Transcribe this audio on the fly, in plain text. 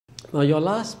Now, your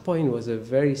last point was a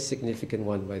very significant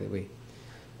one, by the way,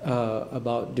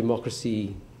 about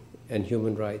democracy and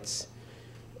human rights.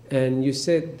 And you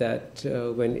said that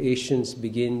when Asians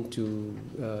begin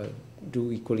to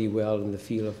do equally well in the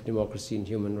field of democracy and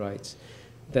human rights,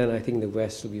 then I think the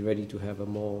West will be ready to have a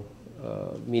more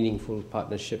meaningful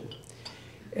partnership.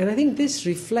 And I think this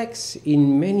reflects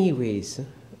in many ways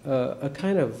a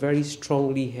kind of very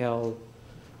strongly held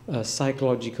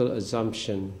psychological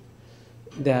assumption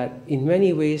that in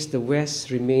many ways the West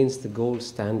remains the gold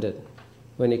standard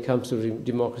when it comes to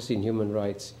democracy and human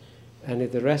rights. And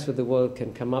if the rest of the world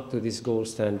can come up to this gold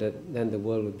standard, then the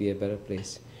world will be a better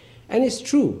place. And it's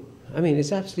true. I mean,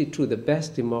 it's absolutely true. The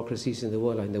best democracies in the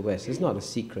world are in the West. It's not a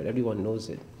secret. Everyone knows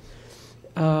it.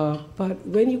 But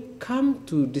when you come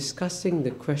to discussing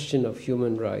the question of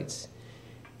human rights,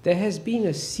 there has been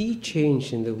a sea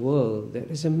change in the world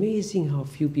that is amazing how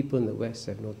few people in the West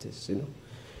have noticed, you know.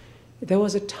 There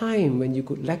was a time when you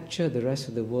could lecture the rest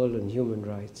of the world on human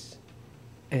rights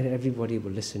and everybody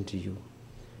would listen to you.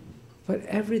 But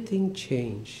everything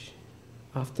changed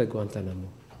after Guantanamo.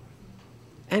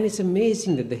 And it's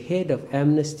amazing that the head of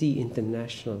Amnesty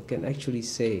International can actually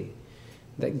say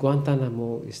that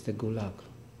Guantanamo is the gulag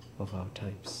of our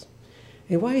times.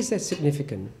 And why is that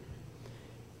significant?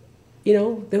 You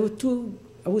know,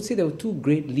 I would say there were two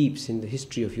great leaps in the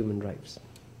history of human rights.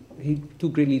 Two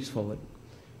great leaps forward.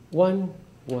 One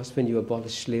was when you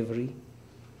abolished slavery.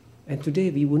 And today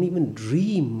we wouldn't even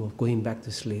dream of going back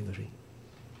to slavery.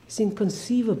 It's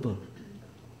inconceivable.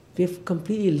 We've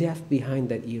completely left behind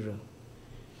that era.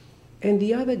 And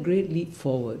the other great leap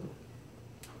forward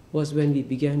was when we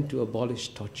began to abolish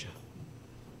torture.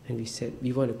 And we said,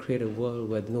 we want to create a world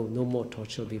where no more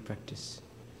torture will be practiced.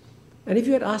 And if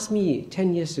you had asked me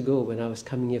 10 years ago when I was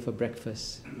coming here for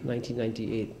breakfast,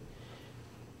 1998,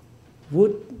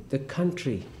 would the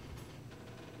country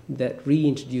that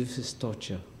reintroduces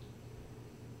torture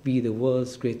be the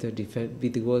world's greatest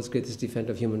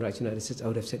defender of human rights in the United States? I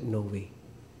would have said, no way.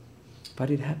 But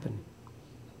it happened.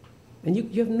 And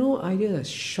you have no idea the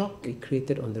shock it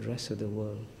created on the rest of the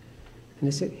world. And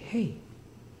they said, hey,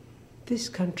 this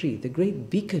country, the great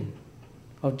beacon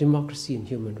of democracy and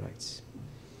human rights,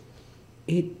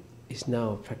 it is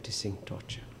now practicing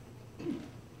torture.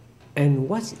 And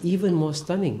what's even more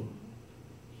stunning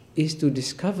is to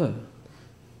discover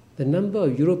the number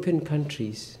of European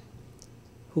countries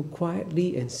who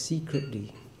quietly and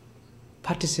secretly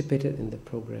participated in the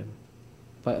program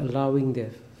by allowing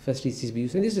their facilities to be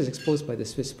used. And this is exposed by the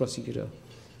Swiss prosecutor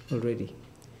already.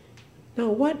 Now,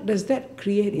 what does that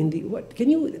create in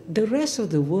the rest of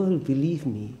the world, believe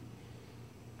me,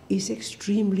 is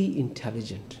extremely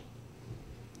intelligent.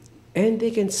 And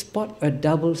they can spot a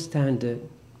double standard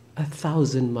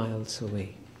 1,000 miles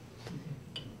away.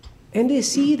 And they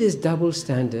see this double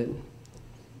standard,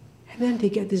 and then they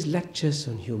get these lectures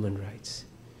on human rights.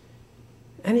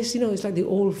 And it's, it's like the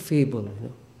old fable,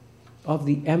 of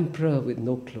the emperor with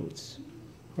no clothes,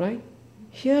 right?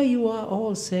 Here you are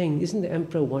all saying, isn't the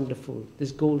emperor wonderful,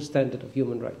 this gold standard of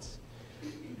human rights?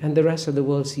 And the rest of the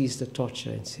world sees the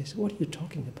torture and says, what are you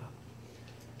talking about?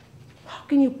 How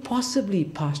can you possibly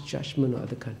pass judgment on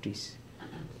other countries?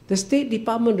 The State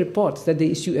Department reports that they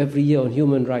issue every year on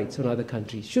human rights on other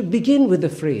countries should begin with the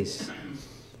phrase,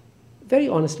 very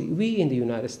honestly, we in the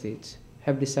United States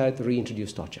have decided to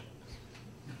reintroduce torture.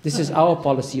 This is our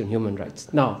policy on human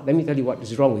rights. Now, let me tell you what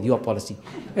is wrong with your policy.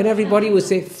 And everybody would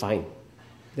say, fine.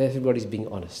 Everybody's being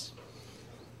honest.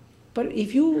 But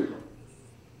if you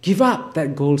give up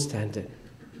that gold standard,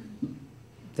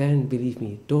 then believe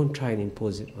me, don't try and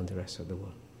impose it on the rest of the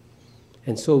world.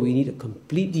 And so we need a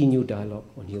completely new dialogue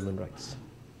on human rights.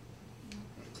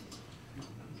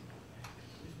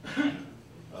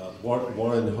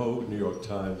 Warren Ho, New York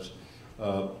Times.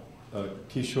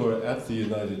 Kishore, at the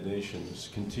United Nations,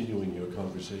 continuing your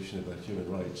conversation about human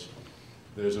rights,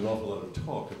 there's an awful lot of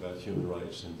talk about human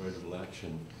rights and very little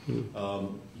action.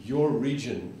 Your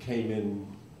region came in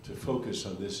to focus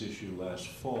on this issue last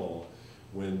fall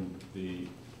when the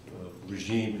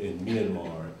regime in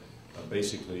Myanmar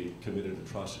basically committed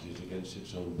atrocities against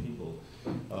its own people.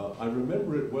 I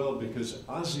remember it well because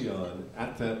ASEAN,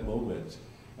 at that moment,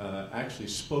 actually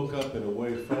spoke up in a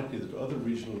way, frankly, that other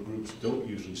regional groups don't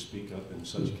usually speak up in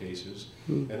such cases.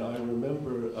 And I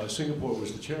remember Singapore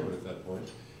was the chairman at that point,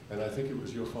 and I think it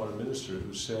was your foreign minister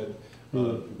who said,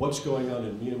 what's going on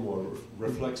in Myanmar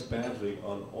reflects badly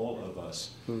on all of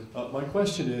us. My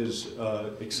question is,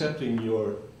 accepting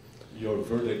your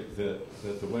verdict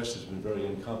that the West has been very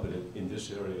incompetent in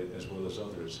this area as well as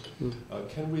others,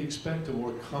 can we expect a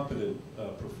more competent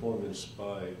performance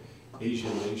by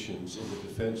Asian nations in the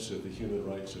defense of the human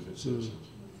rights of its citizens?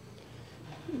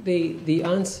 The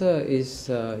answer is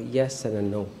yes and a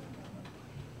no.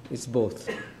 It's both.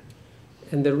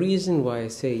 And the reason why I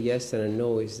say yes and a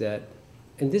no is that,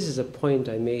 and this is a point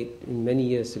I made many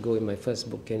years ago in my first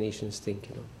book, Can Asians Think,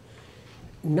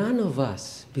 none of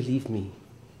us, believe me,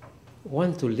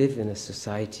 want to live in a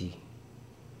society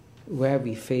where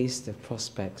we face the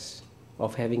prospects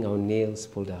of having our nails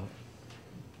pulled out,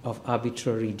 of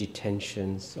arbitrary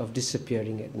detentions, of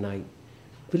disappearing at night.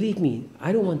 Believe me,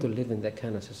 I don't want to live in that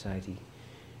kind of society.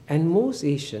 And most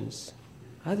Asians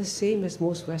are the same as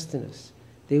most Westerners.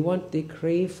 They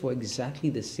crave for exactly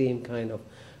the same kind of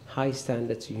high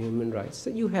standards of human rights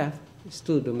that you have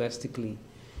still domestically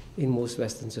in most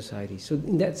Western societies. So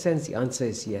in that sense, the answer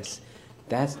is yes.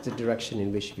 That's the direction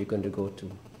in which we're going to go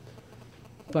to.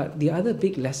 But the other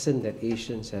big lesson that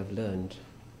Asians have learned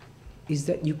is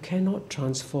that you cannot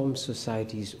transform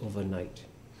societies overnight.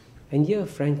 And here,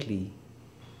 frankly,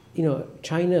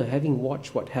 China, having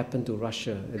watched what happened to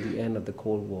Russia at the end of the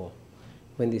Cold War,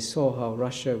 when they saw how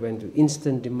Russia went to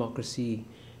instant democracy,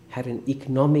 had an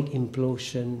economic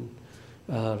implosion,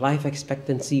 life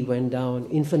expectancy went down,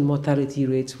 infant mortality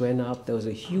rates went up, there was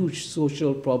a huge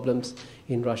social problems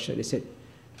in Russia. They said,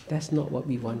 that's not what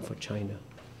we want for China.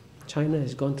 China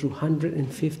has gone through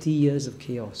 150 years of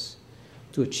chaos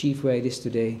to achieve where it is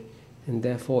today, and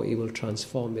therefore it will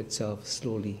transform itself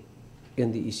slowly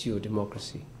in the issue of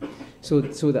democracy. So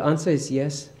the answer is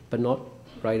yes, but not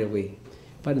right away.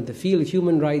 But in the field of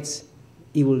human rights,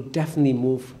 it will definitely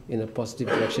move in a positive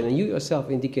direction. And you yourself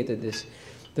indicated this.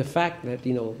 The fact that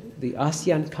the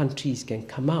ASEAN countries can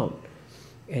come out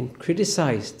and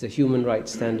criticize the human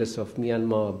rights standards of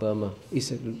Myanmar or Burma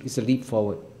is a leap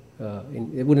forward.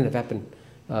 It wouldn't have happened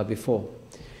before.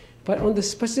 But on the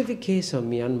specific case of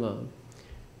Myanmar,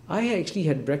 I actually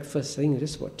had breakfast, I think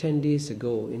just 10 days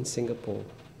ago in Singapore,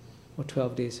 or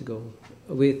 12 days ago,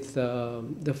 with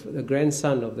the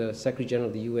grandson of the Secretary General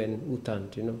of the UN, U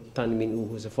Thant, Tan Min U,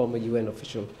 who's a former UN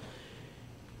official.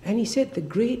 And he said the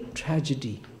great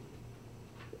tragedy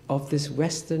of this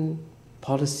Western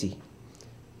policy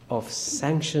of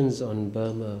sanctions on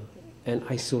Burma and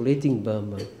isolating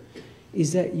Burma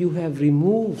is that you have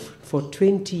removed for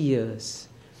 20 years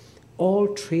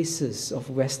all traces of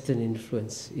Western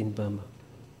influence in Burma.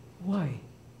 Why?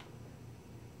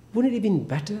 Wouldn't it have been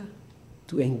better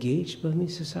to engage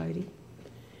Burmese society?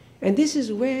 And this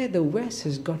is where the West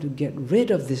has got to get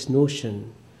rid of this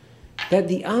notion that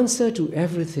the answer to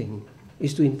everything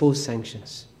is to impose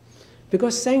sanctions.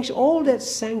 Because all that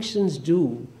sanctions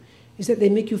do is that they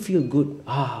make you feel good.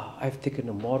 I've taken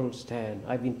a moral stand,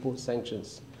 I've imposed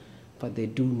sanctions. But they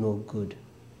do no good.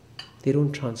 They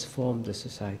don't transform the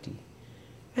society.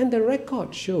 And the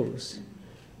record shows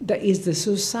that it's the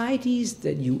societies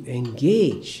that you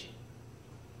engage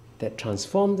that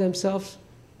transform themselves.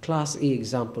 Class A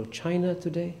example, China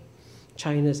today.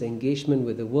 China's engagement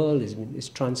with the world is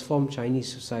transformed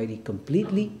Chinese society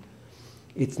completely.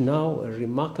 It's now a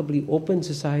remarkably open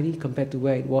society compared to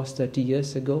where it was 30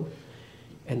 years ago.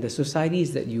 And the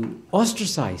societies that you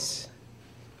ostracize,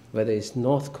 whether it's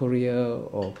North Korea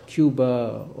or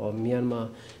Cuba or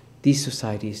Myanmar, these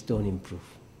societies don't improve.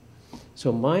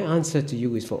 So my answer to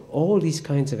you is, for all these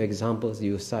kinds of examples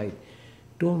you cite,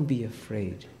 don't be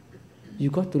afraid.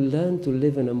 You've got to learn to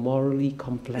live in a morally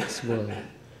complex world.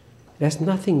 There's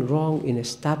nothing wrong in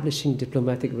establishing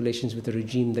diplomatic relations with a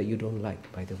regime that you don't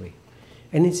like, by the way.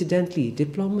 And incidentally,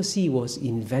 diplomacy was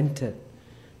invented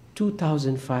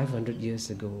 2,500 years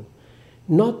ago,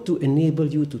 not to enable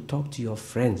you to talk to your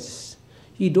friends.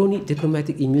 You don't need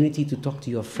diplomatic immunity to talk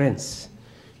to your friends.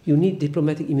 You need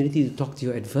diplomatic immunity to talk to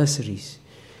your adversaries.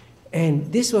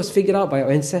 And this was figured out by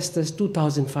our ancestors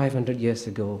 2,500 years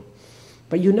ago.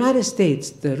 But United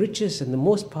States, the richest and the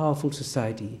most powerful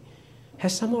society,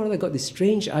 has somehow or other got this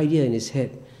strange idea in its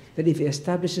head that if it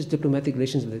establishes diplomatic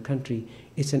relations with a country,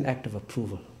 it's an act of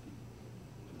approval.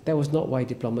 That was not why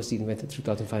diplomacy invented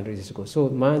 2,500 years ago. So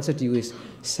my answer to you is,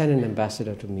 send an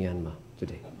ambassador to Myanmar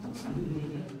today.